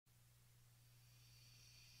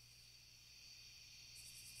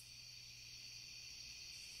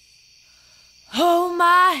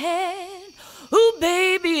my hand. Ooh,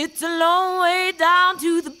 baby, it's a long way down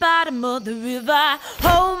to the bottom of the river.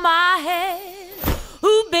 Hold my hand.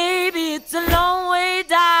 Ooh, baby, it's a long way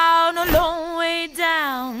down, a long way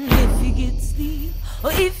down. If you get sleep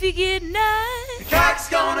or if you get night, the cock's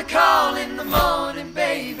gonna call in the morning,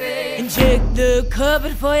 baby. and check the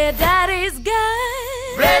cupboard for your daddy's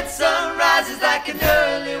guide. Red sun rises like an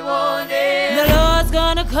early warning. The Lord's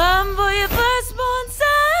gonna come for your firstborn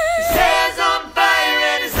son. His hair's on fire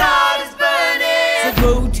and his heart is burning. So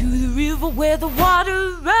go to the river where the water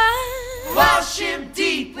runs. Wash him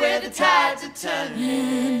deep where the tides are turning.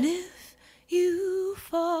 And if you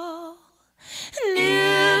fall, and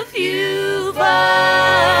if you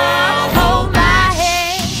fall, hold my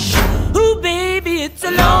hand. Ooh, baby, it's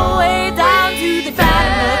a long way down to the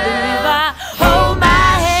bottom of the river. Hold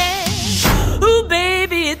my hand. Ooh,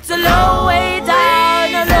 baby, it's a long way down,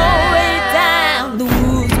 a long way down. The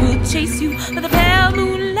wolves will chase you by the pale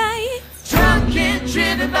moonlight, Drunk and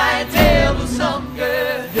driven by a devil's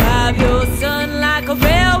hunger. drive your son like a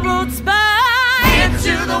railroad spike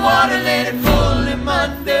Into the water, let it pull him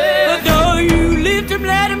under. But though you lift him,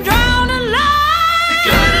 let him drown alive. The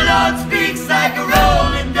good Lord speaks like a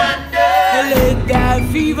rolling thunder. Let that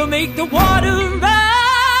fever make the water rise.